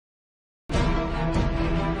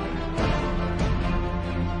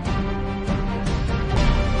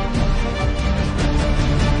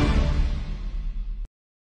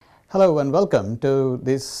Hello and welcome to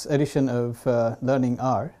this edition of Learning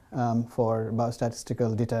R for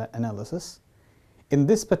Biostatistical Data Analysis. In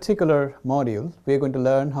this particular module, we are going to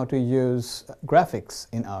learn how to use graphics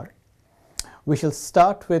in R. We shall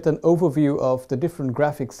start with an overview of the different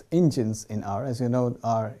graphics engines in R. As you know,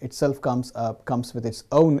 R itself comes with its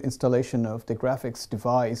own installation of the graphics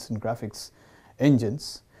device and graphics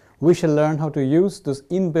engines. We shall learn how to use those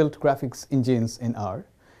inbuilt graphics engines in R.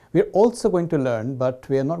 We're also going to learn, but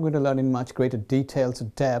we are not going to learn in much greater details or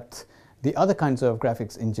depth, the other kinds of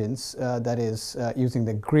graphics engines, that is using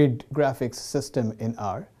the grid graphics system in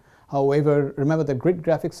R. However, remember that grid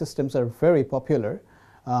graphics systems are very popular.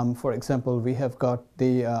 For example, we have got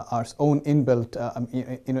R's own inbuilt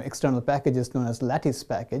external packages known as lattice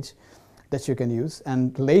package that you can use.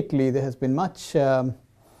 And lately there has been much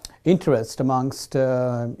interest amongst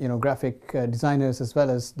graphic designers as well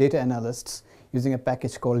as data analysts using a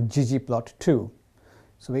package called ggplot2.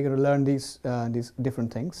 So we're going to learn these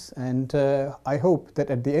different things, and I hope that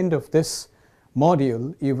at the end of this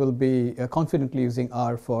module you will be confidently using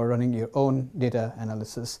R for running your own data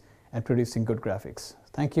analysis and producing good graphics.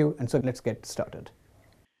 Thank you, and so let's get started.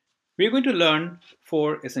 We're going to learn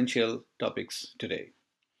 4 essential topics today.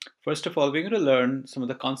 First of all, we're going to learn some of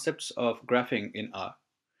the concepts of graphing in R.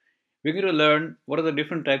 We're going to learn what are the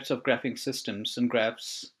different types of graphing systems and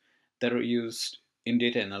graphs that are used in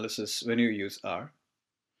data analysis when you use R.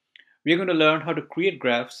 We're going to learn how to create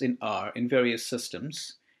graphs in R in various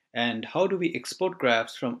systems, and how do we export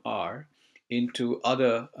graphs from R into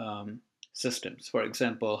other systems. For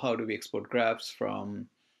example, how do we export graphs from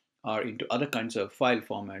R into other kinds of file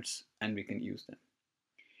formats, and we can use them.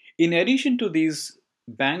 In addition to these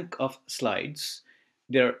bank of slides,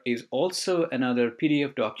 there is also another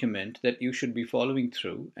PDF document that you should be following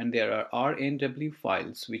through, and there are RNW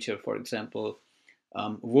files, which are, for example,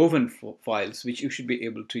 woven files, which you should be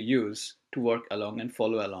able to use to work along and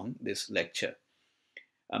follow along this lecture.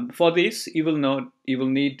 For this, you will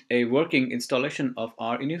need a working installation of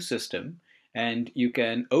R in your system, and you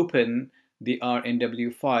can open the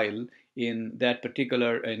RNW file in that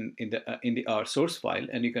particular in the R source file,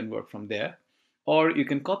 and you can work from there, or you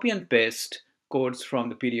can copy and paste codes from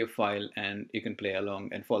the PDF file, and you can play along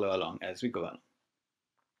and follow along as we go along.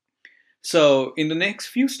 So in the next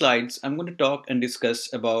few slides, I'm going to talk and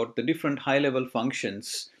discuss about the different high-level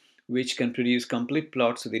functions which can produce complete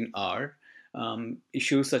plots within R,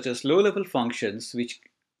 issues such as low-level functions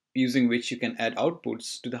using which you can add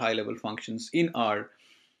outputs to the high-level functions in R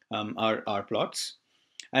plots,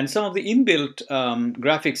 and some of the inbuilt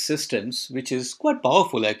graphics systems, which is quite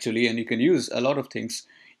powerful actually, and you can use a lot of things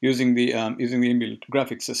using the inbuilt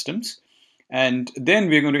graphics systems. And then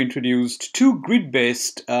we're going to introduce 2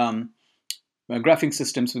 grid-based graphing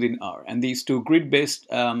systems within R, and these 2 grid-based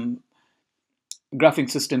graphing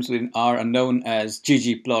systems within R are known as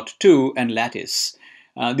ggplot2 and lattice.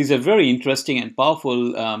 These are very interesting and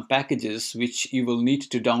powerful packages which you will need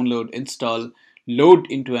to download, install, load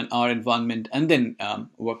into an R environment, and then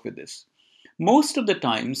work with this. Most of the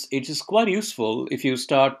times it is quite useful if you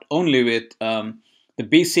start only with the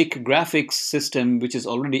basic graphics system which is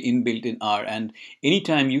already inbuilt in R, and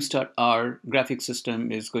anytime you start R, graphics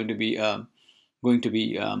system is going to be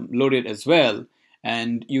loaded as well,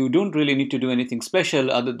 and you don't really need to do anything special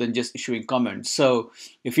other than just issuing comments. So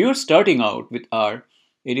if you're starting out with R,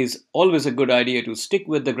 it is always a good idea to stick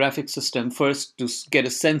with the graphics system first to get a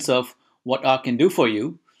sense of what R can do for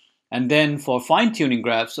you, and then for fine-tuning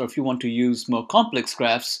graphs, or if you want to use more complex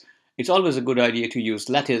graphs, it's always a good idea to use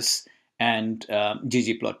lattice and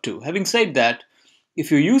ggplot2. Having said that,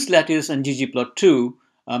 if you use lattice and ggplot2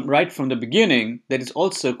 right from the beginning, that is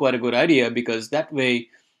also quite a good idea, because that way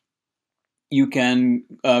you can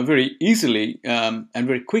very easily and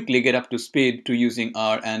very quickly get up to speed to using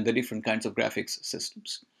R and the different kinds of graphics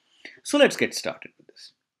systems. So let's get started with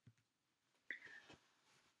this.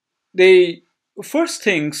 The first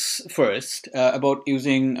things first about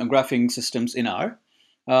using graphing systems in R.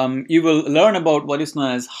 You will learn about what is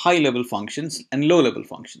known as high-level functions and low-level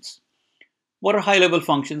functions. What are high-level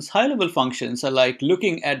functions? High-level functions are like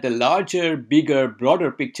looking at the larger, bigger, broader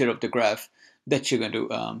picture of the graph that you're going to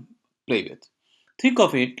play with. Think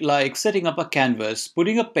of it like setting up a canvas,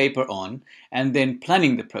 putting a paper on, and then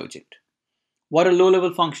planning the project. What are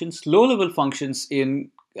low-level functions? Low-level functions in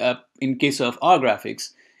case of R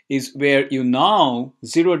graphics is where you now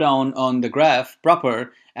zero down on the graph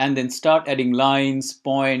proper and then start adding lines,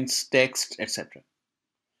 points, text, etc.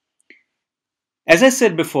 As I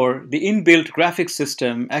said before, the inbuilt graphics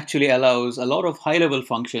system actually allows a lot of high-level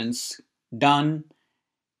functions done,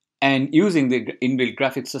 and using the inbuilt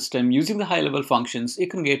graphics system, using the high-level functions, you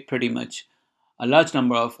can get pretty much a large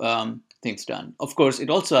number of things done. Of course, it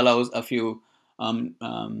also allows a few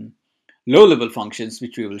low-level functions,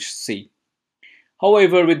 which we will see.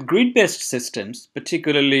 However, with grid-based systems,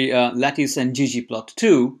 particularly lattice and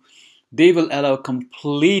ggplot2, they will allow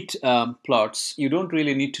complete plots. You don't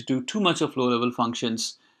really need to do too much of low-level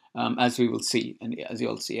functions, as we will see, and as you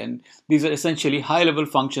all see. And these are essentially high-level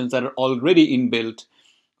functions that are already inbuilt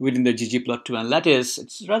within the ggplot2 and lattice.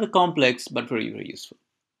 It's rather complex, but very, very useful.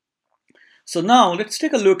 So now let's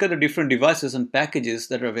take a look at the different devices and packages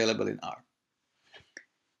that are available in R.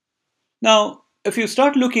 Now, if you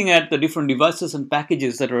start looking at the different devices and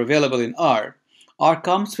packages that are available in R, R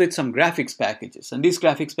comes with some graphics packages. And these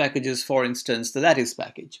graphics packages, for instance, the lattice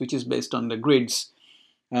package, which is based on the grid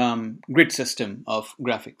system of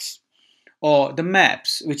graphics. Or the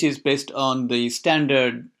maps, which is based on the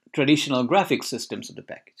standard traditional graphics systems of the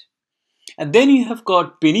package. And then you have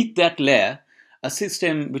got beneath that layer a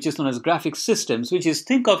system which is known as graphics systems, which is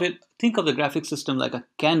think of the graphics system like a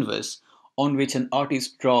canvas on which an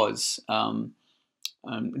artist draws and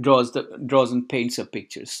paints a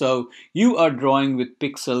picture. So you are drawing with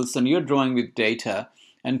pixels and you're drawing with data.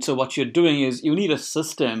 And so what you're doing is you need a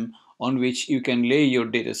system on which you can lay your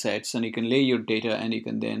data sets and you can lay your data and you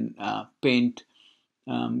can then paint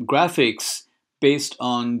graphics based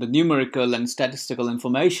on the numerical and statistical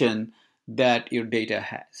information that your data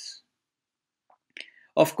has.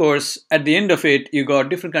 Of course, at the end of it, you got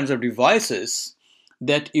different kinds of devices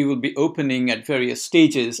that you will be opening at various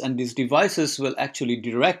stages, and these devices will actually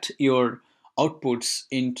direct your outputs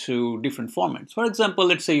into different formats. For example,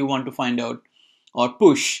 let's say you want to find out or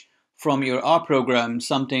push from your R program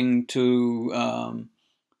something to,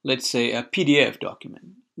 let's say, a PDF document.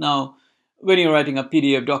 Now, when you're writing a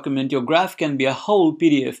PDF document, your graph can be a whole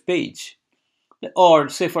PDF page. Or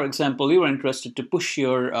say, for example, you're interested to push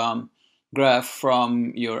your graph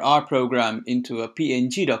from your R program into a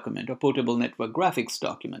PNG document or portable network graphics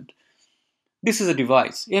document. This is a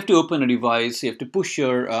device. You have to open a device, you have to push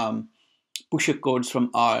your codes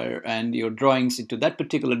from R and your drawings into that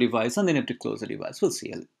particular device, and then you have to close the device. We'll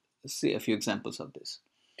see a few examples of this.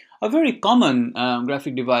 A very common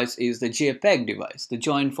graphic device is the JPEG device, the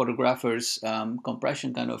joint photographers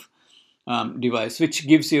compression kind of device, which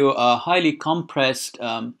gives you a highly compressed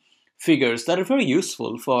figures that are very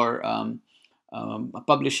useful for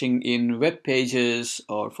publishing in web pages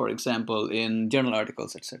or, for example, in journal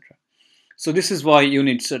articles, etc. So this is why you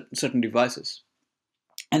need certain devices.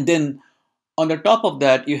 And then on the top of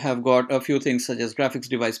that, you have got a few things such as graphics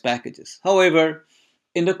device packages. However,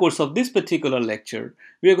 in the course of this particular lecture,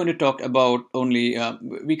 we are going to talk about only,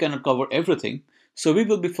 we cannot cover everything. So we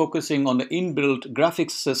will be focusing on the inbuilt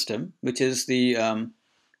graphics system, which is a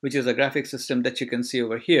graphics system that you can see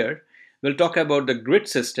over here. We'll talk about the grid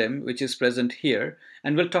system, which is present here,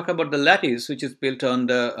 and we'll talk about the lattice, which is built on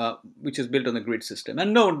the grid system.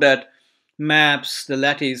 And note that maps, the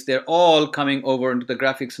lattice, they're all coming over into the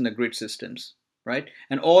graphics and the grid systems, right?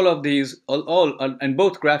 And all of these, and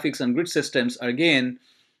both graphics and grid systems are again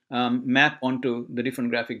map onto the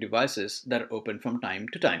different graphic devices that are open from time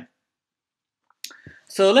to time.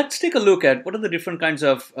 So let's take a look at what are the different kinds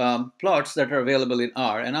of plots that are available in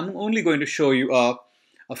R, and I'm only going to show you a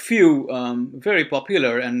few very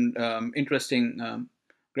popular and interesting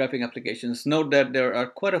graphing applications. Note that there are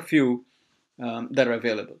quite a few that are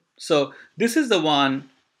available. So this is the one.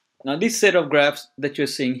 Now this set of graphs that you're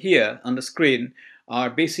seeing here on the screen are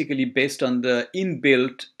basically based on the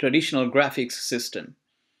inbuilt traditional graphics system.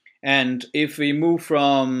 And if we move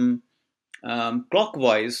from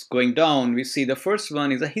clockwise going down, we see the first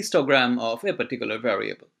one is a histogram of a particular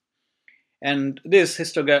variable. And this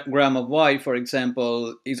histogram of y, for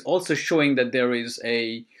example, is also showing that there is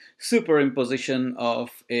a superimposition of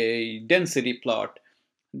a density plot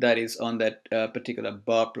that is on that particular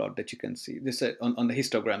bar plot that you can see. This on the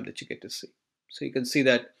histogram that you get to see. So you can see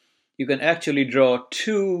that you can actually draw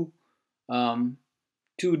two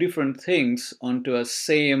different things onto a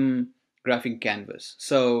same graphing canvas.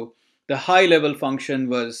 So the high-level function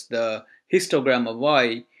was the histogram of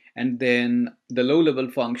y, and then the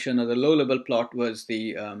low-level function or the low-level plot was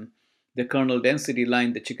the kernel density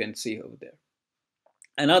line that you can see over there.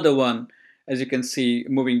 Another one, as you can see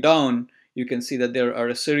moving down, you can see that there are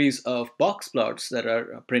a series of box plots that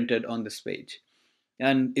are printed on this page.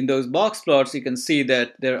 And in those box plots, you can see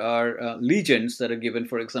that there are legends that are given,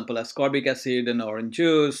 for example, ascorbic acid and orange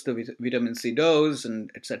juice, the vitamin C dose,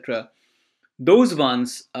 and etc. Those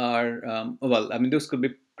ones are, those could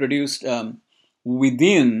be produced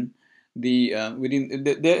within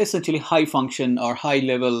they're essentially high function or high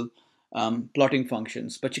level plotting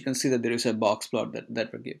functions, but you can see that there is a box plot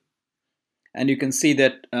that were given. And you can see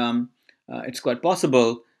that it's quite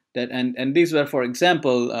possible that, and these were, for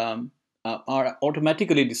example, R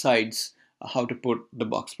automatically decides how to put the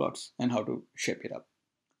box plots and how to shape it up.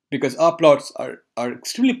 Because R plots are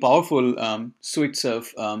extremely powerful suites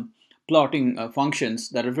of plotting functions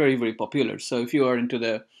that are very, very popular. So if you are into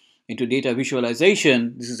data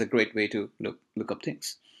visualization, this is a great way to look up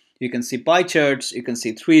things. You can see pie charts, you can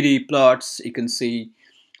see 3D plots, you can see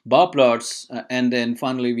bar plots, and then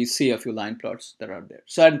finally we see a few line plots that are there.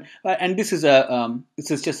 So and this is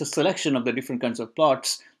just a selection of the different kinds of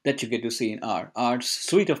plots that you get to see in R. R's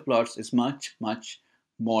suite of plots is much, much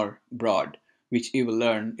more broad, which you will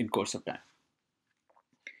learn in course of time.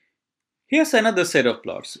 Here's another set of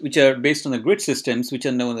plots which are based on the grid systems, which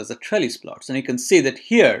are known as the trellis plots. And you can see that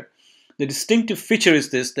here the distinctive feature is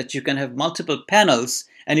this, that you can have multiple panels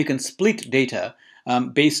and you can split data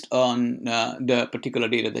based on the particular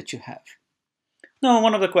data that you have. Now,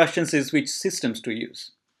 one of the questions is which systems to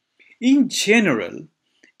use. In general,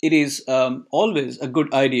 it is always a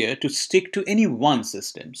good idea to stick to any one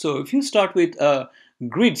system. So if you start with a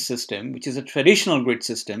grid system, which is a traditional grid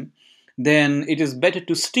system, then it is better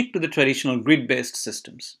to stick to the traditional grid-based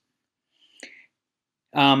systems.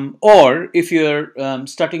 Or if you're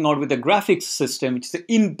starting out with a graphics system, which is the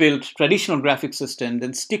inbuilt traditional graphics system,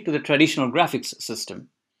 then stick to the traditional graphics system.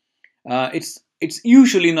 It's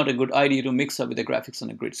usually not a good idea to mix up with the graphics and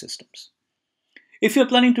the grid systems. If you're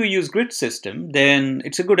planning to use grid system, then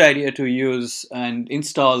it's a good idea to use and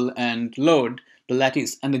install and load the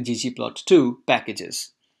Lattice and the ggplot2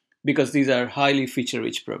 packages, because these are highly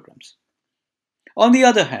feature-rich programs. On the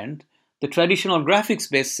other hand, the traditional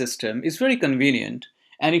graphics-based system is very convenient,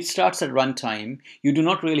 and it starts at runtime. You do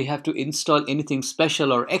not really have to install anything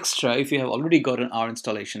special or extra if you have already got an R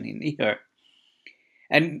installation in here.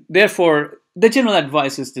 And therefore, the general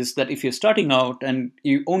advice is this, that if you're starting out and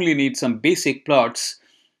you only need some basic plots,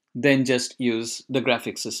 then just use the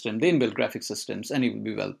graphics system, the inbuilt graphics systems, and it will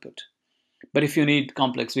be well put. But if you need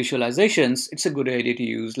complex visualizations, it's a good idea to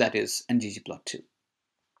use Lattice and ggplot2.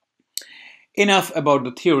 Enough about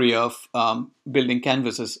the theory of building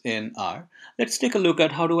canvases in R. Let's take a look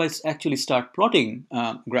at how do I actually start plotting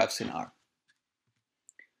graphs in R.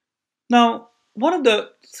 Now, one of the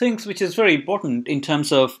things which is very important in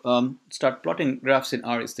terms of start plotting graphs in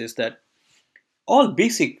R is this, that all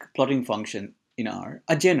basic plotting functions in R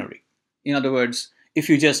are generic. In other words, if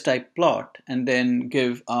you just type plot and then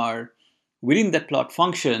give R within that plot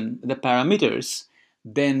function the parameters,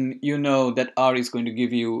 then you know that R is going to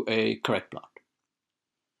give you a correct plot.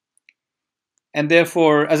 And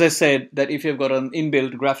therefore, as I said, that if you've got an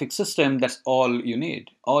inbuilt graphic system, that's all you need.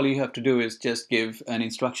 All you have to do is just give an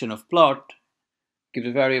instruction of plot, give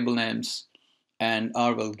the variable names, and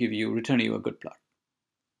R will return you a good plot.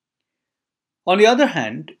 On the other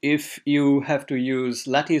hand, if you have to use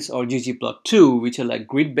Lattice or ggplot2, which are like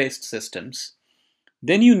grid-based systems,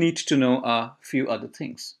 then you need to know a few other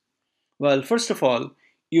things. Well, first of all,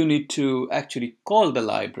 you need to actually call the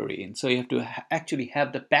library in. So you have to actually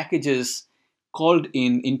have the packages called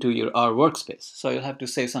into your R workspace. So you'll have to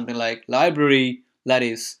say something like library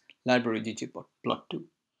Lattice, library ggplot2.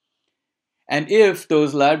 And if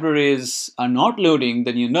those libraries are not loading,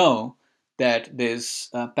 then you know that these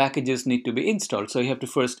packages need to be installed. So you have to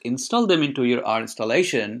first install them into your R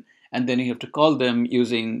installation, and then you have to call them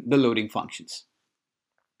using the loading functions.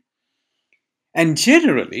 And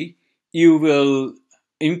generally, you will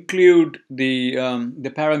include the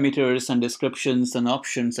parameters and descriptions and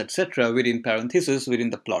options, etc., within parentheses within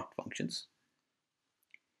the plot functions.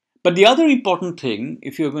 But the other important thing,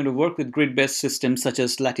 if you're going to work with grid-based systems such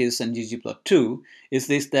as Lattice and ggplot2, is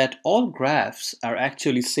this, that all graphs are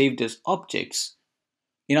actually saved as objects.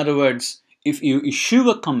 In other words, if you issue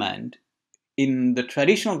a command in the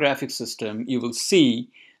traditional graphics system, you will see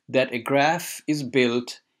that a graph is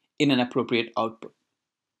built in an appropriate output.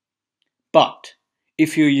 But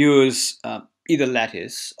if you use either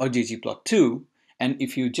Lattice or ggplot2, and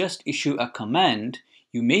if you just issue a command,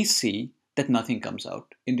 you may see that nothing comes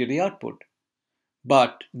out into the output.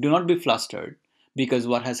 But do not be flustered, because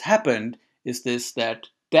what has happened is this,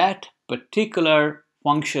 that particular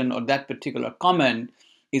function or that particular command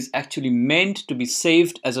is actually meant to be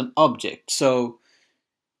saved as an object. So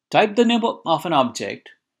type the name of an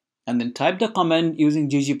object and then type the command using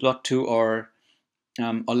ggplot2 or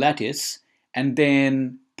Lattice, and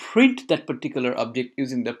then print that particular object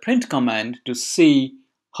using the print command to see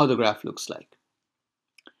how the graph looks like.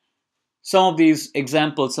 Some of these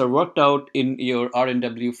examples are worked out in your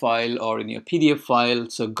RNW file or in your PDF file,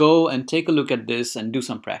 so go and take a look at this and do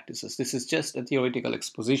some practices. This is just a theoretical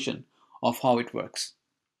exposition of how it works.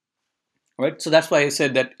 All right, so that's why I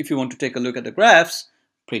said that if you want to take a look at the graphs,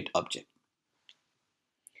 print object.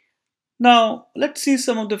 Now, let's see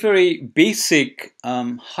some of the very basic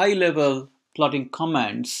high-level plotting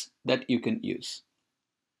commands that you can use.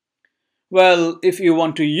 Well, if you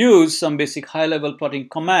want to use some basic high-level plotting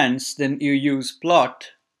commands, then you use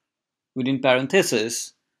plot within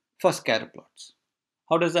parentheses for scatter plots.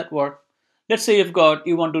 How does that work? Let's say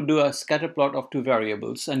you want to do a scatter plot of two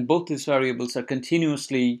variables, and both these variables are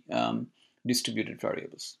continuously distributed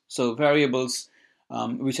variables. So variables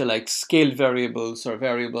which are like scaled variables or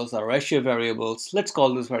variables or ratio variables, let's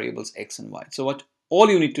call those variables x and y. So all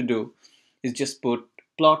you need to do is just put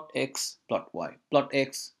plot x, plot y, plot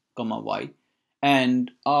x, comma y, and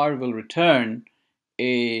R will return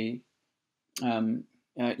a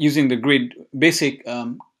using the grid basic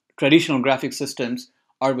traditional graphic systems,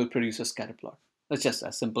 R will produce a scatter plot. That's just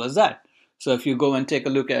as simple as that. So if you go and take a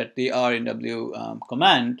look at the RNW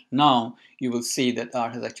command, now you will see that R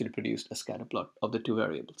has actually produced a scatter plot of the two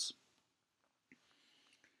variables.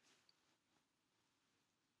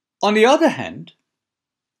 On the other hand,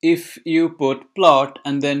 if you put plot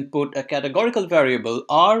and then put a categorical variable,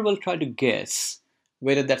 R will try to guess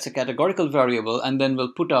whether that's a categorical variable and then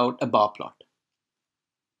will put out a bar plot.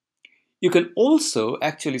 You can also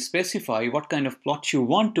actually specify what kind of plot you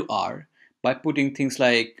want to R by putting things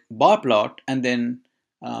like bar plot and then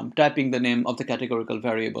typing the name of the categorical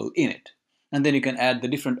variable in it. And then you can add the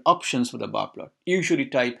different options for the bar plot. Usually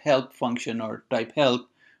type help function or type help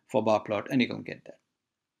for bar plot, and you can get that.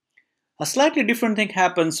 A slightly different thing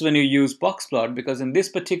happens when you use box plot, because in this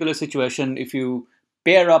particular situation, if you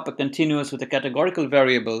pair up a continuous with a categorical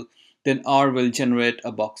variable, then R will generate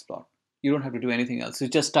a box plot. You don't have to do anything else. You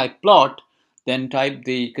just type plot, then type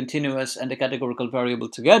the continuous and the categorical variable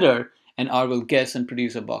together, and R will guess and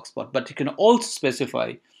produce a box plot. But you can also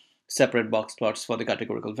specify separate box plots for the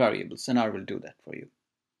categorical variables, and R will do that for you.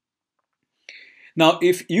 Now,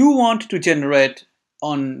 if you want to generate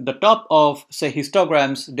on the top of, say,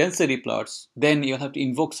 histograms density plots, then you'll have to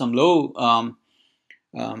invoke some low-level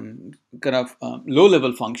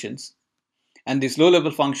functions. And these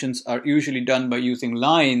low-level functions are usually done by using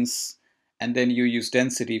lines, and then you use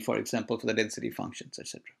density, for example, for the density functions,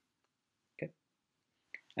 etc. Okay,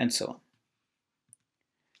 and so on.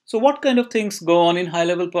 So what kind of things go on in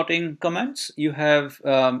high-level plotting commands? You have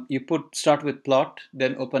start with plot,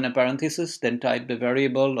 then open a parenthesis, then type the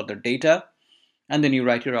variable or the data, and then you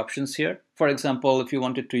write your options here. For example, if you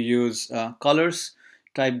wanted to use colors,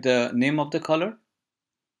 type the name of the color.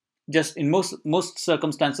 Just in most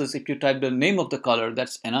circumstances, if you type the name of the color,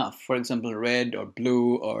 that's enough. For example, red or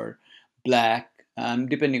blue or black,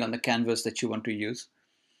 depending on the canvas that you want to use.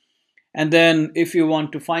 And then if you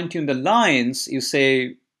want to fine-tune the lines, you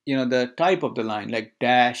say, the type of the line, like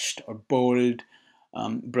dashed or bold,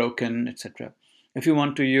 broken, etc. If you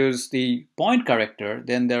want to use the point character,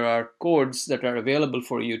 then there are codes that are available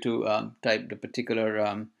for you to type the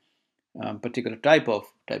particular type of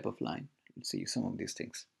line. Let's see some of these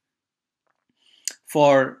things.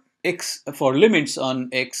 For limits on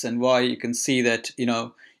x and y, you can see that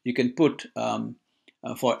you can put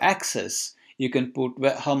for axis, you can put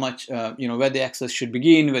how much where the axis should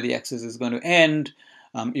begin, where the axis is going to end.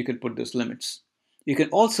 You can put those limits. You can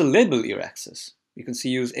also label your axis. You can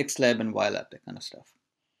use xlab and ylab, that kind of stuff.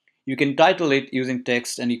 You can title it using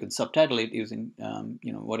text, and you can subtitle it using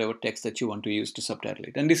whatever text that you want to use to subtitle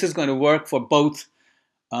it. And this is going to work for both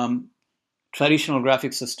traditional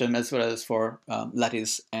graphic system as well as for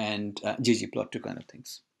lattice and ggplot2 kind of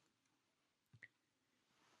things.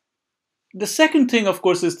 The second thing, of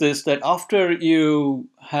course, is this, that after you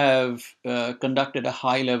have conducted a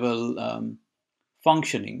high-level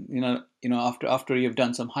functioning, after you've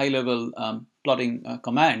done some high-level plotting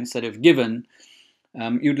commands that you've given,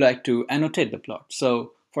 you'd like to annotate the plot.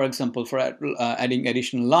 So, for example, for adding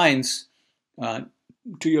additional lines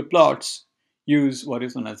to your plots, use what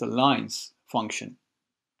is known as a lines function.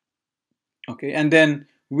 Okay, and then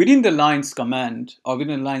within the lines command or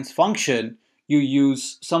within the lines function, you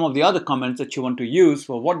use some of the other comments that you want to use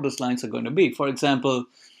for what those lines are going to be. For example,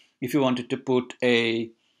 if you wanted to put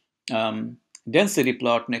a density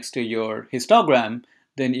plot next to your histogram,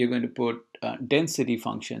 then you're going to put density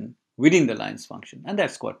function within the lines function, and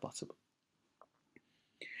that's quite possible.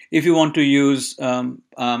 If you want to use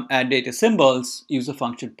add data symbols, use the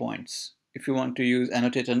function points. If you want to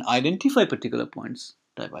annotate and identify particular points,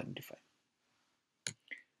 type identify.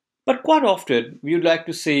 But quite often, we would like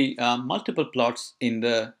to see multiple plots in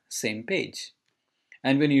the same page.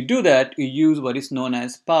 And when you do that, you use what is known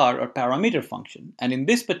as par or parameter function. And in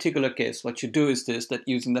this particular case, what you do is this, that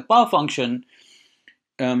using the par function,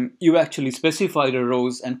 you actually specify the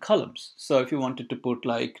rows and columns. So if you wanted to put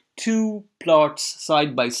like two plots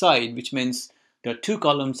side by side, which means there are 2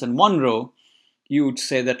 columns and 1 row, you would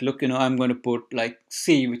say that, look, I'm going to put like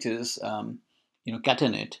C, which is,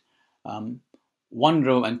 catenate, 1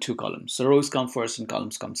 row and 2 columns. So rows come first and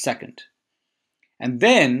columns come second. And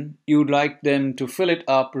then you'd like them to fill it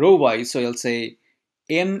up row-wise. So you'll say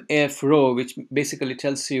MF row, which basically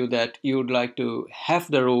tells you that you would like to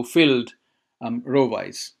have the row filled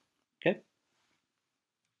row-wise. Okay.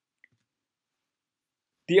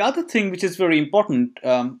 The other thing which is very important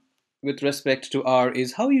with respect to R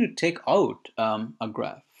is how you take out a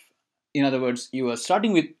graph. In other words, you are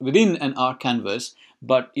starting within an R canvas,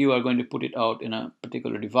 but you are going to put it out in a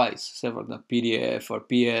particular device, say for example PDF or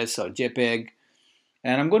PS or JPEG.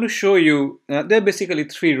 And I'm going to show you, there are basically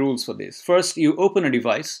 3 rules for this. First, you open a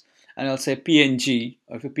device, and I'll say PNG,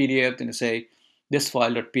 or if a PDF, then you say this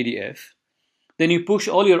file.pdf. Then you push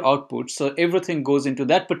all your outputs, so everything goes into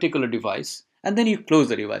that particular device, and then you close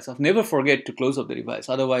the device. Never forget to close up the device,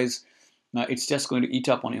 otherwise it's just going to eat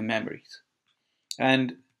up on your memories.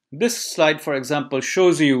 And this slide, for example,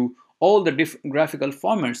 shows you all the different graphical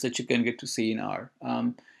formats that you can get to see in R.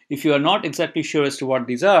 If you are not exactly sure as to what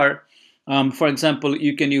these are, for example,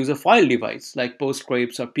 you can use a file device like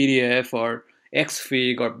PostScripts or PDF or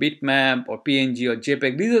Xfig or Bitmap or PNG or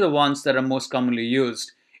JPEG. These are the ones that are most commonly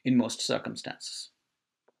used in most circumstances.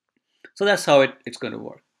 So that's how it's going to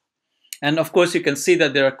work. And of course, you can see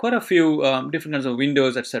that there are quite a few different kinds of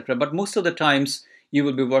windows, etc. But most of the times, you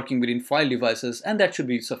will be working within file devices, and that should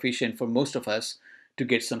be sufficient for most of us to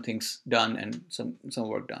get some things done and some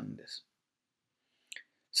work done in this.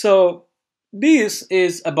 So this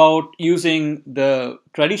is about using the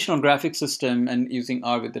traditional graphic system and using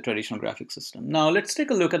R with the traditional graphic system. Now let's take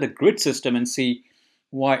a look at the grid system and see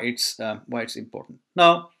why it's important.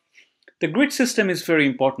 Now, the grid system is very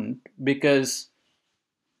important because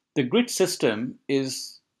the grid system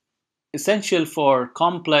is essential for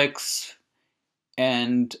complex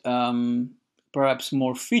and perhaps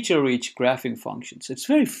more feature-rich graphing functions. It's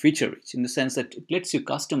very feature-rich in the sense that it lets you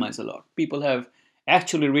customize a lot. People have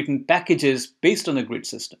actually written packages based on the grid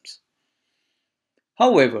systems.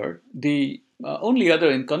 However, the only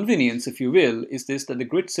other inconvenience, if you will, is this, that the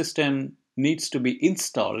grid system needs to be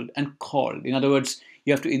installed and called. In other words,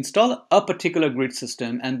 you have to install a particular grid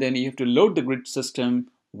system, and then you have to load the grid system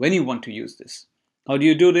when you want to use this. How do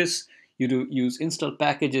you do this? You do use install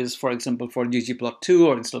packages, for example, for ggplot2,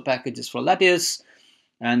 or install packages for lattice,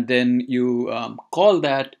 and then you call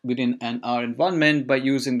that within an R environment by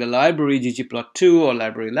using the library ggplot2 or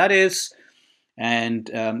library lattice, and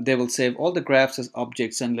they will save all the graphs as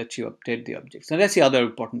objects and let you update the objects. And that's the other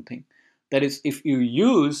important thing. That is, if you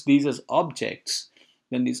use these as objects,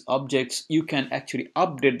 then these objects, you can actually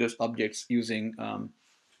update those objects using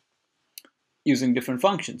different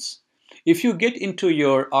functions. If you get into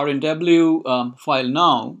your RNW file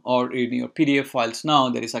now, or in your PDF files now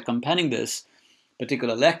that is accompanying this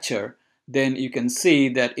particular lecture, then you can see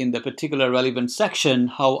that in the particular relevant section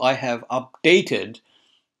how I have updated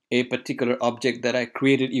a particular object that I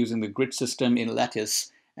created using the grid system in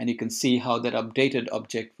Lattice, and you can see how that updated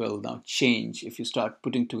object will now change if you start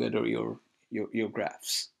putting together your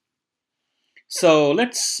graphs. So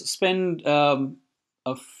let's spend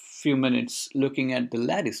a few minutes looking at the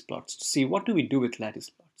lattice plots to see what do we do with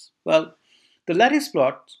lattice plots. Well, the lattice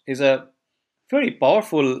plot is a very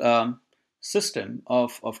powerful system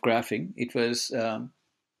of graphing. It was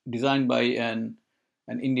designed by an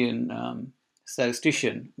Indian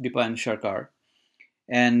statistician, Dipan Sharkar.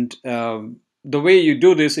 And the way you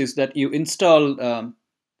do this is that you install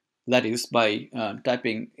lattice by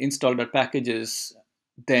typing install.packages,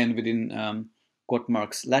 then within quote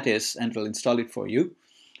marks lattice, and it will install it for you.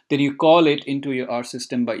 Then you call it into your R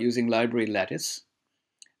system by using library lattice.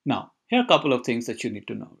 Now, here are a couple of things that you need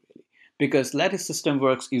to know, really, because lattice system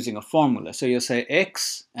works using a formula. So you say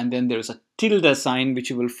X, and then there's a tilde sign, which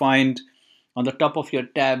you will find on the top of your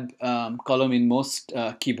tab column in most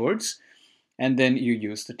keyboards. And then you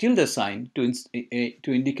use the tilde sign to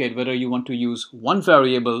indicate whether you want to use one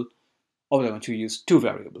variable or whether you want to use two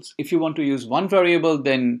variables. If you want to use one variable,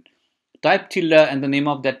 then type tilde and the name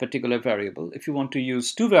of that particular variable. If you want to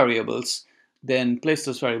use two variables, then place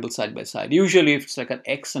those variables side by side. Usually, if it's like an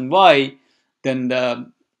X and Y, then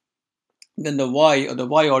the Y or the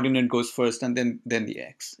Y ordinate goes first, and then the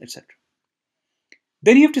X, etc.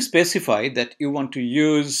 Then you have to specify that you want to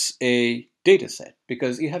use a data set,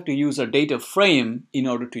 because you have to use a data frame in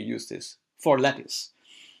order to use this for lattice.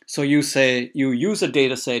 So you say you use a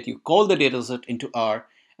data set, you call the data set into R,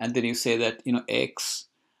 and then you say that X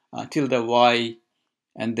tilde Y,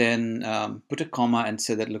 and then put a comma and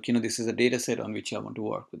say that, look, this is a data set on which I want to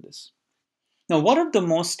work with this. Now, one of the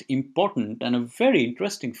most important and a very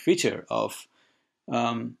interesting feature of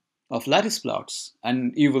of lattice plots.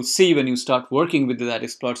 And you will see when you start working with the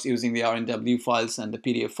lattice plots using the RNW files and the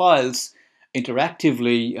PDF files,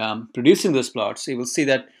 interactively producing those plots, you will see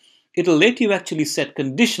that it'll let you actually set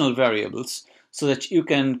conditional variables so that you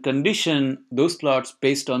can condition those plots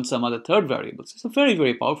based on some other third variables. It's a very,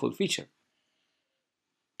 very powerful feature.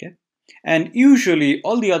 Okay? And usually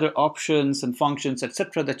all the other options and functions,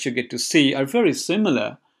 etc., that you get to see are very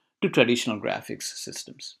similar to traditional graphics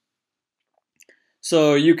systems.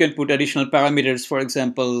 So you can put additional parameters, for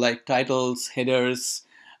example, like titles, headers,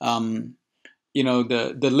 the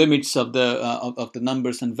limits of the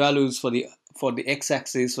numbers and values for the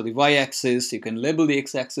x-axis, for the y-axis. You can label the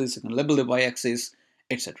x-axis, you can label the y-axis,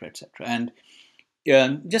 etc., etc. And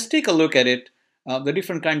just take a look at it. The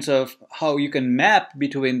different kinds of how you can map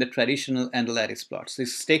between the traditional and the lattice plots.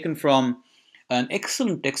 This is taken from an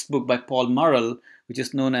excellent textbook by Paul Murrell, which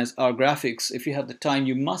is known as Our Graphics. If you have the time,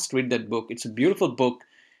 you must read that book. It's a beautiful book,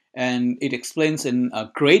 and it explains in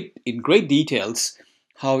great details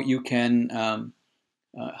how you can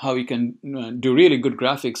do really good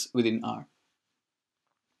graphics within R.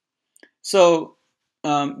 So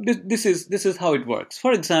this is how it works.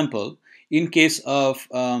 For example, in case of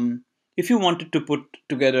if you wanted to put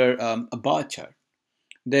together a bar chart,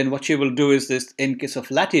 then what you will do is this. In case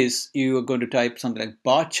of lattice, you are going to type something like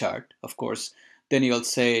bar chart, of course. Then you'll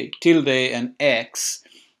say tilde and x,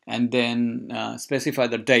 and then specify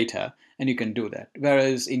the data, and you can do that.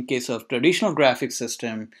 Whereas in case of traditional graphics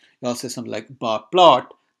system, you'll say something like bar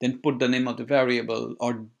plot, then put the name of the variable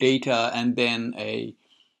or data, and then a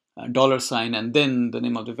dollar sign, and then the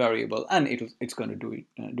name of the variable, and it's going to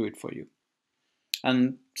do it for you,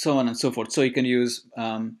 and so on and so forth. So you can use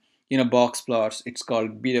box plots. It's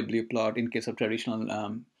called BW plot. In case of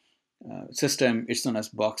traditional system, it's known as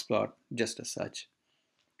box plot, just as such.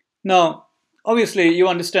 Now, obviously, you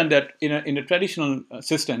understand that in the traditional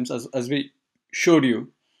systems, as we showed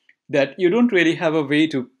you, that you don't really have a way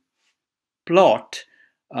to plot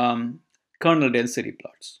kernel density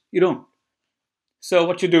plots. You don't. So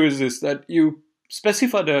what you do is this, that you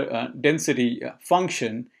specify the density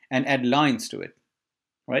function and add lines to it,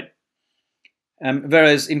 right?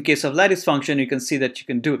 Whereas in case of lattice function, you can see that you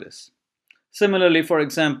can do this. Similarly, for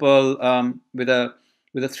example, with a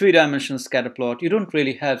three-dimensional scatter plot, you don't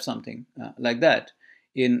really have something like that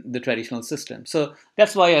in the traditional system. So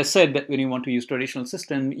that's why I said that when you want to use traditional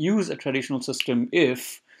system, use a traditional system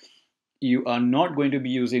if you are not going to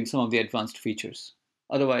be using some of the advanced features.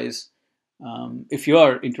 Otherwise, if you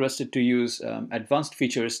are interested to use advanced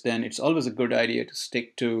features, then it's always a good idea to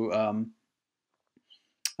stick to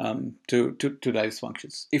lattice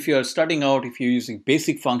functions. If you are starting out, if you're using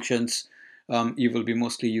basic functions, you will be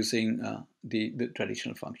mostly using the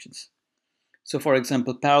traditional functions. So, for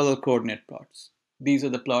example, parallel coordinate plots. These are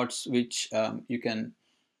the plots which you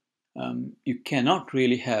cannot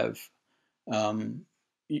really have.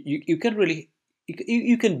 You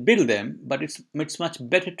can build them, but it's much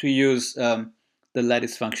better to use the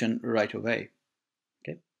lattice function right away.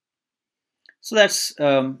 Okay, so that's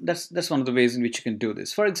one of the ways in which you can do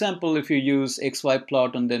this. For example, if you use XY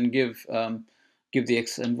plot and then give the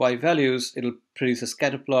x and y values, it'll produce a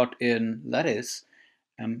scatter plot in lattice.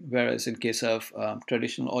 Whereas in case of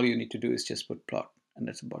traditional, all you need to do is just put plot, and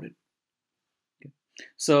that's about it. Okay.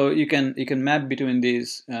 So you can map between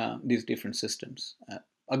these different systems.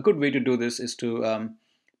 A good way to do this is to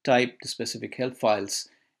type the specific help files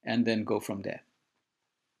and then go from there.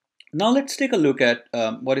 Now let's take a look at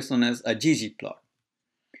what is known as a ggplot.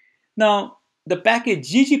 Now the package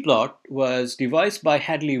ggplot was devised by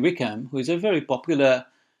Hadley Wickham, who is a very popular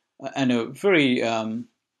and a very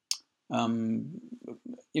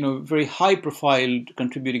very high-profile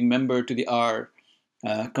contributing member to the R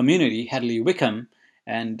community, Hadley Wickham,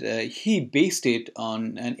 and he based it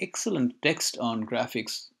on an excellent text on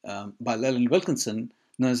graphics by Leland Wilkinson,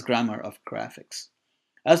 known as Grammar of Graphics.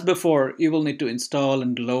 As before, you will need to install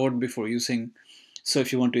and load before using. So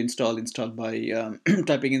if you want to install by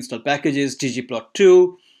typing install packages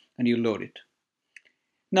ggplot2, and you load it.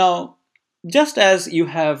 Now, just as you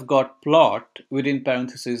have got plot within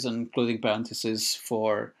parentheses and closing parentheses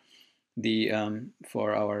for the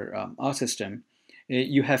for our system,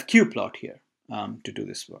 you have qplot here to do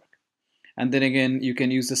this work. And then again, you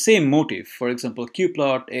can use the same motif. For example,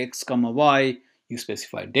 qplot x comma y, you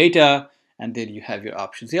specify data, and then you have your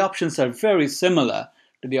options. The options are very similar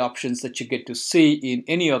to the options that you get to see in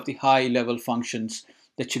any of the high-level functions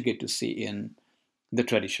that you get to see in the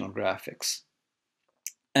traditional graphics.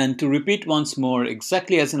 And to repeat once more,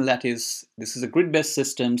 exactly as in lattice, this is a grid-based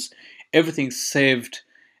systems. Everything's saved,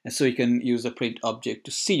 and so you can use a print object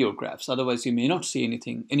to see your graphs. Otherwise, you may not see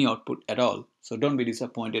anything, any output at all So don't be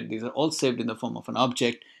disappointed. These are all saved in the form of an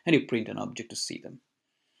object, and you print an object to see them.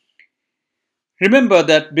 Remember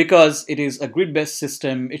that because it is a grid-based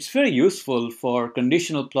system, it's very useful for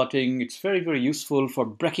conditional plotting. It's very, very useful for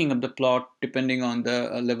breaking up the plot depending on the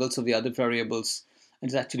levels of the other variables.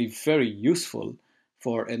 It's actually very useful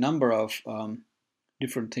for a number of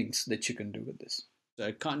different things that you can do with this.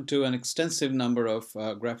 I can't do an extensive number of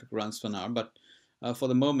graphic runs for now, but for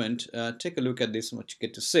the moment, take a look at this and what you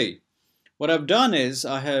get to see. What I've done is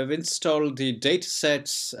I have installed the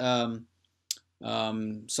datasets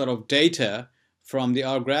sort of data from the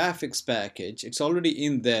R graphics package. It's already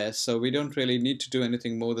in there, so we don't really need to do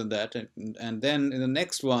anything more than that. And then in the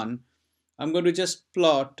next one, I'm going to just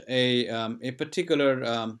plot a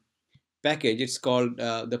particular package. It's called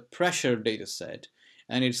the pressure dataset,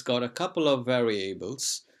 and it's got a couple of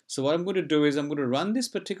variables. So what I'm going to do is I'm going to run this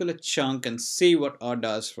particular chunk and see what R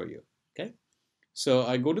does for you. Okay. So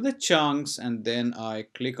I go to the chunks and then I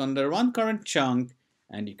click on the run current chunk,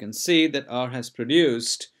 and you can see that R has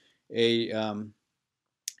produced a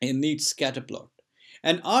neat scatter plot.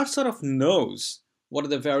 And R sort of knows what are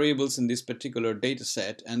the variables in this particular data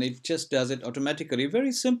set, and it just does it automatically.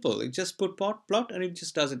 Very simple. It just put plot and it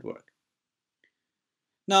just does it work.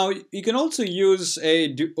 Now you can also use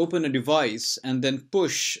open a device and then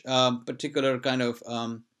push a particular kind of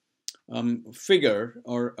figure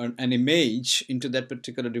or an image into that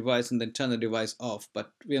particular device and then turn the device off,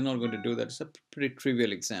 but we are not going to do that. It's a pretty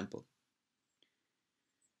trivial example.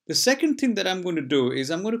 The second thing that I'm going to do is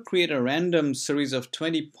I'm going to create a random series of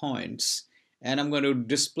 20 points, and I'm going to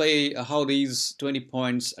display how these 20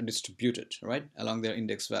 points are distributed, right, along their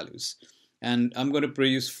index values. And I'm going to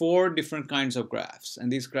produce 4 different kinds of graphs,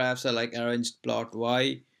 and these graphs are like arranged plot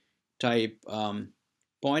Y type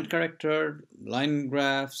point character, line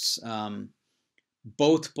graphs,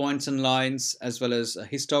 both points and lines, as well as a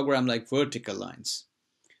histogram like vertical lines.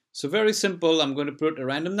 So very simple. I'm going to put a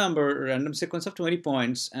random number, a random sequence of 20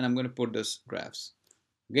 points, and I'm going to put those graphs.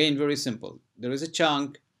 Again, very simple. There is a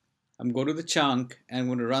chunk. I'm going to the chunk, and I'm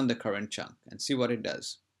going to run the current chunk and see what it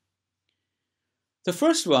does. The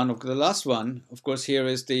first one, the last one, of course, here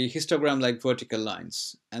is the histogram like vertical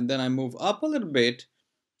lines. And then I move up a little bit,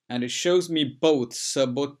 and it shows me both, so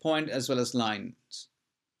both point as well as lines.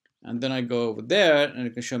 And then I go over there, and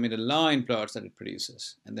it can show me the line plots that it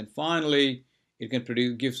produces. And then finally, it can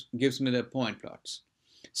produce gives me the point plots.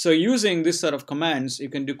 So using this sort of commands, you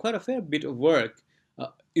can do quite a fair bit of work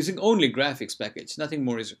using only graphics package. Nothing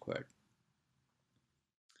more is required.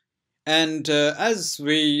 And as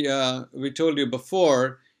we told you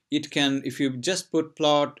before, it can, if you just put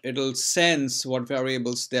plot, it'll sense what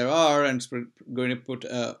variables there are, and it's going to put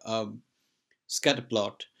a scatter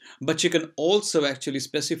plot. But you can also actually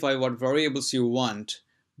specify what variables you want,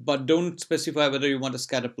 but don't specify whether you want a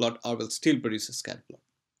scatter plot or will still produce a scatter plot.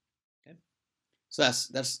 Okay? So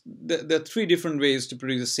there are 3 different ways to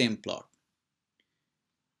produce the same plot.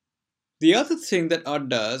 The other thing that R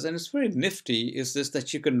does, and it's very nifty, is this,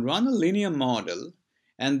 that you can run a linear model,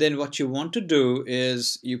 and then what you want to do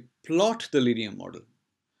is you plot the linear model.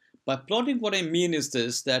 By plotting, what I mean is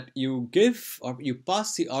this, that you give or you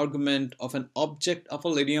pass the argument of an object of a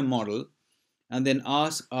linear model, and then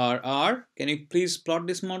ask R, can you please plot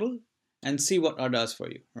this model, and see what R does for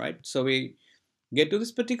you, right? So we get to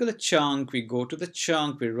this particular chunk, we go to the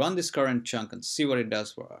chunk, we run this current chunk and see what it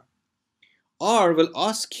does for R. R will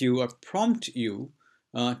ask you or prompt you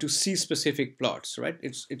to see specific plots, right?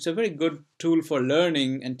 It's a very good tool for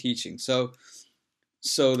learning and teaching. So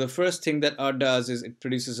the first thing that R does is it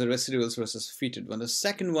produces a residuals versus fitted one. The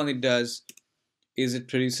second one it does is it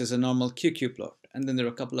produces a normal QQ plot. And then there are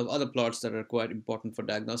a couple of other plots that are quite important for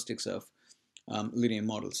diagnostics of linear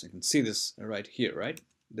models. You can see this right here, right?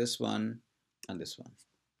 This one and this one.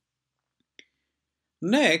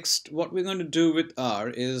 Next, what we're going to do with R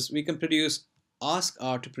is we can ask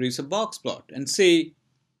R to produce a box plot, and see,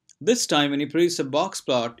 this time when you produce a box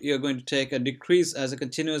plot, you're going to take a decrease as a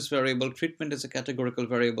continuous variable, treatment as a categorical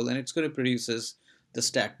variable, and it's going to produce the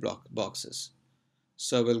stacked boxes.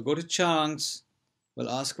 So we'll go to chunks, we'll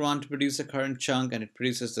ask run to produce a current chunk, and it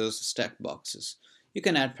produces those stacked boxes. You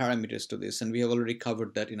can add parameters to this, and we have already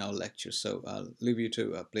covered that in our lecture, so I'll leave you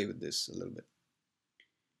to play with this a little bit.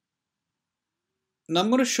 Now I'm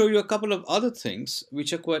going to show you a couple of other things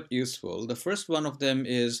which are quite useful. The first one of them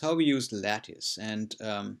is how we use lattice, and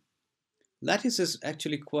lattice is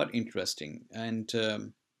actually quite interesting. And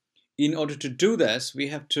in order to do this, we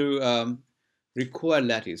have to require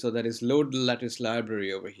lattice, so that is load the lattice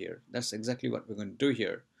library over here. That's exactly what we're going to do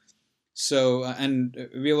here. So and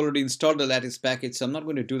we have already installed the lattice package, so I'm not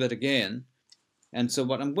going to do that again. And so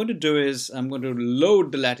what I'm going to do is I'm going to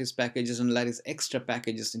load the lattice packages and lattice extra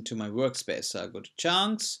packages into my workspace. So I go to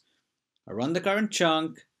chunks, I run the current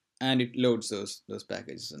chunk, and it loads those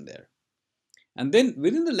packages in there. And then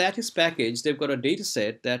within the lattice package, they've got a data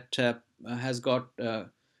set that has got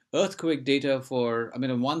earthquake data for,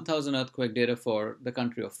 1,000 earthquake data for the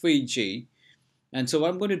country of Fiji. And so what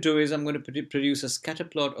I'm going to do is I'm going to produce a scatter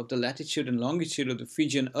plot of the latitude and longitude of the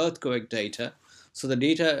Fijian earthquake data. So the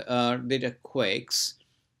data quakes,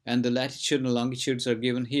 and the latitude and longitudes are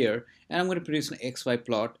given here. And I'm going to produce an XY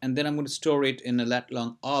plot, and then I'm going to store it in a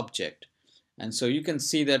lat-long object. And so you can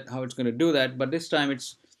see that how it's going to do that, but this time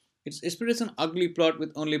it's produced an ugly plot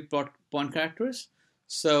with only plot point characters.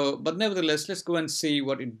 So, but nevertheless, let's go and see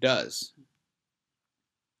what it does.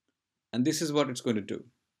 And this is what it's going to do.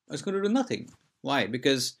 It's going to do nothing. Why?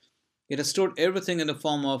 Because it has stored everything in the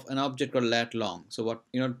form of an object called lat long. So what,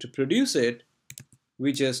 to produce it,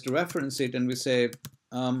 we just reference it and we say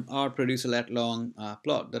produce a lat long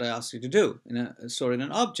plot that I asked you to do, store in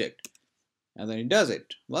an object. And then it does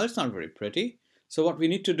it. Well, it's not very pretty. So what we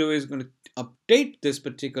need to do is going to update this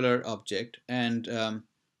particular object, and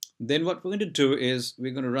then what we're going to do is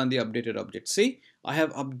we're going to run the updated object. See, I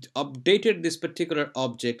have updated this particular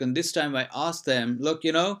object, and this time I asked them, look,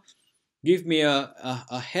 give me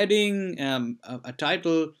a heading, a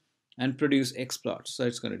title, and produce XPlot. So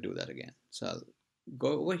it's going to do that again. So I'll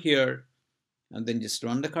go over here and then just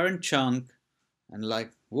run the current chunk, and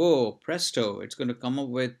like, whoa, presto, it's going to come up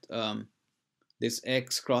with this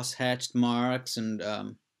X cross-hatched marks, and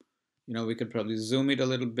we could probably zoom it a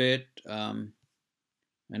little bit,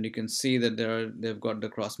 and you can see that they've got the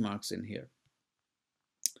cross marks in here.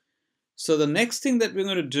 So the next thing that we're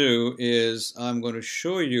going to do is I'm going to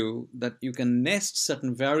show you that you can nest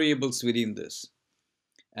certain variables within this.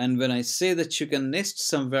 And when I say that you can nest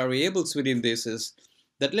some variables within this is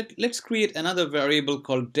that let's create another variable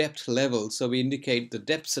called depth level. So we indicate the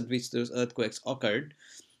depths at which those earthquakes occurred,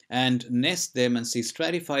 and nest them and see,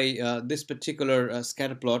 stratify this particular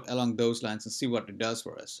scatter plot along those lines and see what it does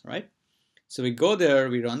for us, right? So we go there,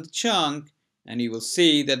 we run the chunk, and you will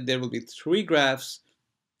see that there will be 3 graphs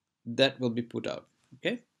that will be put out,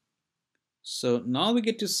 okay? So now we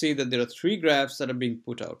get to see that there are 3 graphs that are being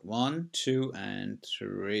put out. 1, 2, and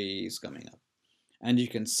 3 is coming up. And you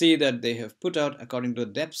can see that they have put out, according to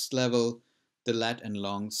the depth level, the lat and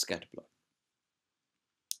long scatter plot.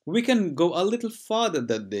 We can go a little farther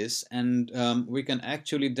than this, and we can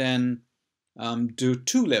actually then do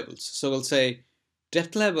 2 levels. So we'll say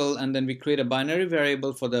depth level, and then we create a binary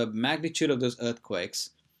variable for the magnitude of those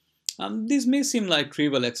earthquakes. These may seem like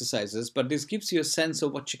trivial exercises, but this gives you a sense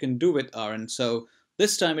of what you can do with R. And so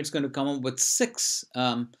this time it's going to come up with 6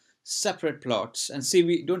 separate plots. And see,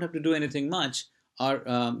 we don't have to do anything much.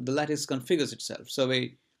 The lattice configures itself. So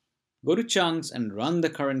we go to chunks and run the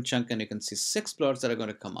current chunk, and you can see 6 plots that are going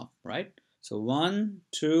to come up, right? So 1,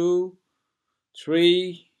 2,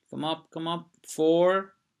 3, come up,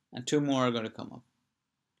 4, and 2 more are going to come up,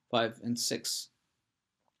 5 and 6.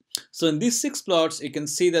 So in these 6 plots, you can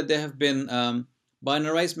see that they have been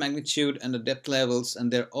binarized magnitude and the depth levels,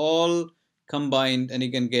 and they're all combined, and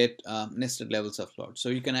you can get nested levels of plots. So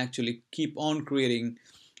you can actually keep on creating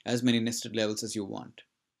as many nested levels as you want.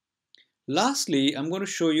 Lastly, I'm going to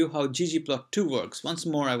show you how ggplot2 works. Once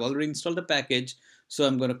more, I've already installed the package, so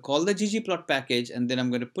I'm going to call the ggplot package, and then I'm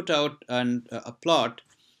going to put out a plot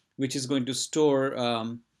which is going to store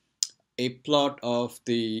a plot of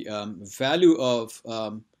the value of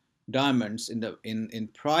diamonds in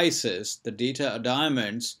prices. The data are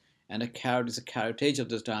diamonds, and a carat is a caratage of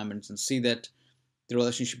those diamonds, and see that the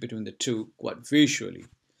relationship between the two quite visually.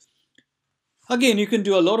 Again, you can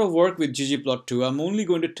do a lot of work with ggplot2. I'm only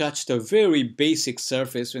going to touch the very basic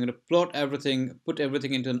surface. We're going to plot everything, put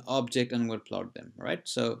everything into an object, and I'm going to plot them, right?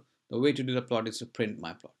 So the way to do the plot is to print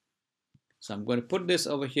my plot. So I'm going to put this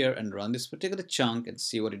over here and run this particular chunk and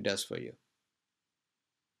see what it does for you.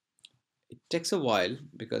 It takes a while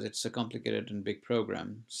because it's a complicated and big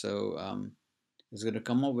program. So it's going to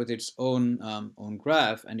come up with its own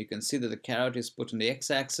graph, and you can see that the carat is put on the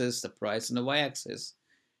x-axis, the price on the y-axis,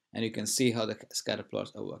 and you can see how the scatter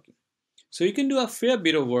plots are working. So you can do a fair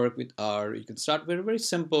bit of work with R. You can start with a very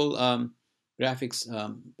simple graphics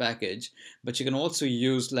package, but you can also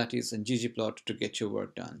use lattice and ggplot to get your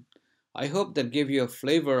work done. I hope that gave you a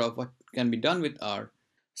flavor of what can be done with R.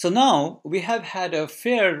 So now we have had a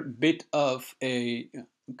fair bit of a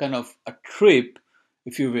kind of a trip,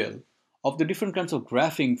 if you will, of the different kinds of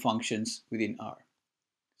graphing functions within R.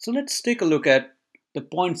 So let's take a look at the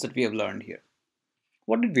points that we have learned here.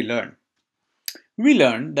 What did we learn? We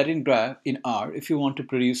learned that in R, if you want to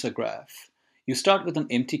produce a graph, You start with an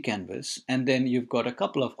empty canvas, and then you've got a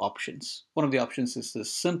couple of options. One of the options is the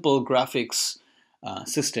simple graphics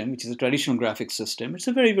system, which is a traditional graphics system. It's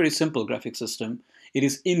a very, very simple graphics system. It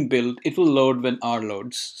is inbuilt. It will load when R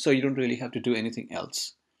loads, so you don't really have to do anything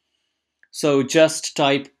else. So just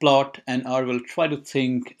type plot, and R will try to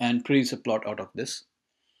think and produce a plot out of this.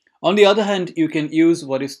 On the other hand, you can use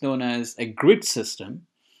what is known as a grid system.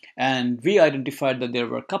 And we identified that there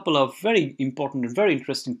were a couple of very important and very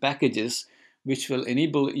interesting packages which will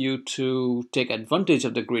enable you to take advantage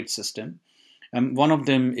of the grid system. One of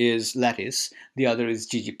them is Lattice, the other is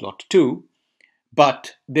ggplot2,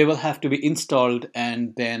 but they will have to be installed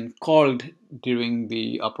and then called during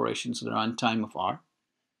the operations of the runtime of R.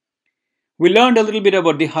 We learned a little bit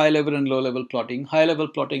about the high level and low level plotting. High level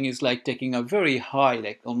plotting is like taking a very high,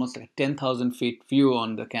 like almost like a 10,000 feet view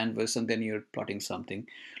on the canvas, and then you're plotting something.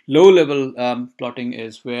 Low level plotting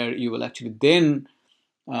is where you will actually then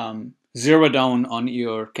zero down on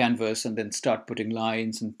your canvas and then start putting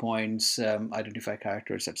lines and points, identify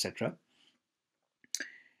characters, etc.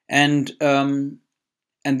 And then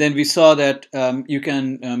we saw that you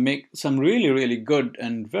can make some really, really good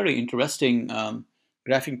and very interesting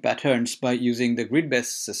graphing patterns by using the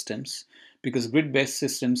grid-based systems, because grid-based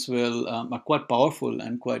systems are quite powerful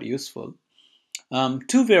and quite useful.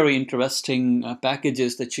 Two very interesting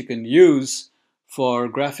packages that you can use for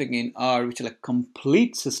graphing in R, which are like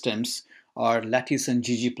complete systems, are Lattice and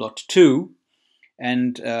ggplot2,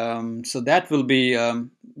 and so that will be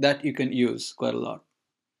that you can use quite a lot.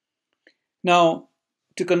 Now,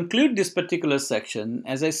 to conclude this particular section,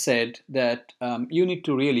 as I said, that you need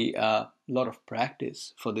to really a lot of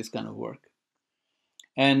practice for this kind of work.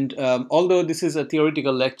 And although this is a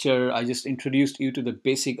theoretical lecture, I just introduced you to the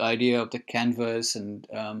basic idea of the canvas and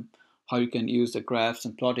how you can use the graphs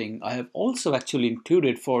and plotting. I have also actually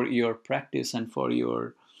included for your practice and for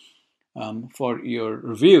your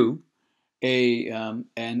review an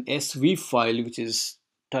SV file, which is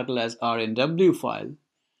titled as RNW file.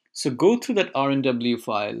 So go through that RNW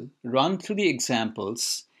file, run through the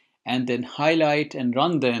examples, and then highlight and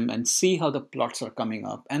run them and see how the plots are coming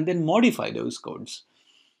up, and then modify those codes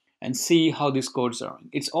and see how these codes are.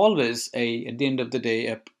 It's always at the end of the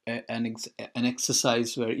day an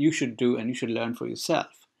exercise where you should do and you should learn for yourself.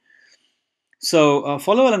 So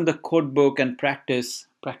follow along the code book and practice,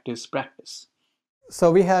 practice, practice.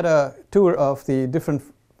 So we had a tour of the different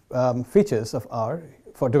features of R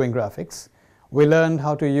for doing graphics. We learned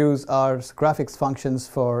how to use R's graphics functions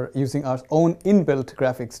for using our own inbuilt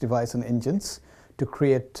graphics device and engines to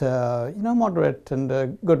create moderate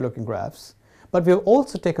and good-looking graphs. But we've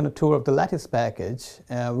also taken a tour of the Lattice package.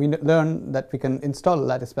 We learned that we can install a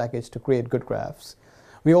Lattice package to create good graphs.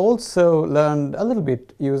 We also learned a little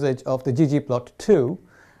bit usage of the ggplot2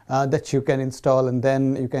 that you can install, and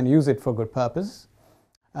then you can use it for good purpose.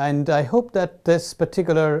 And I hope that this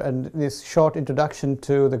particular and this short introduction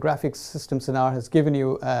to the graphics systems in R has given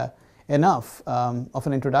you enough of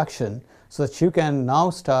an introduction so that you can now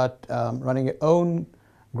start running your own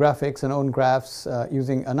graphics and own graphs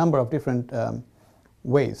using a number of different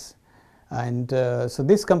ways. And so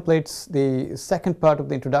this completes the second part of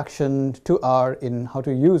the introduction to R in how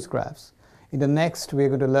to use graphs. In the next, we're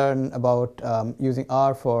going to learn about using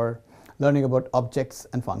R for learning about objects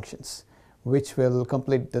and functions, which will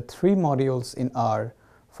complete the 3 modules in R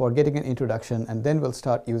for getting an introduction, and then we'll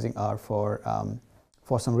start using R for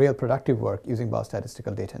some real productive work using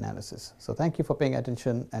biostatistical data analysis. So thank you for paying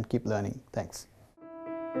attention and keep learning. Thanks.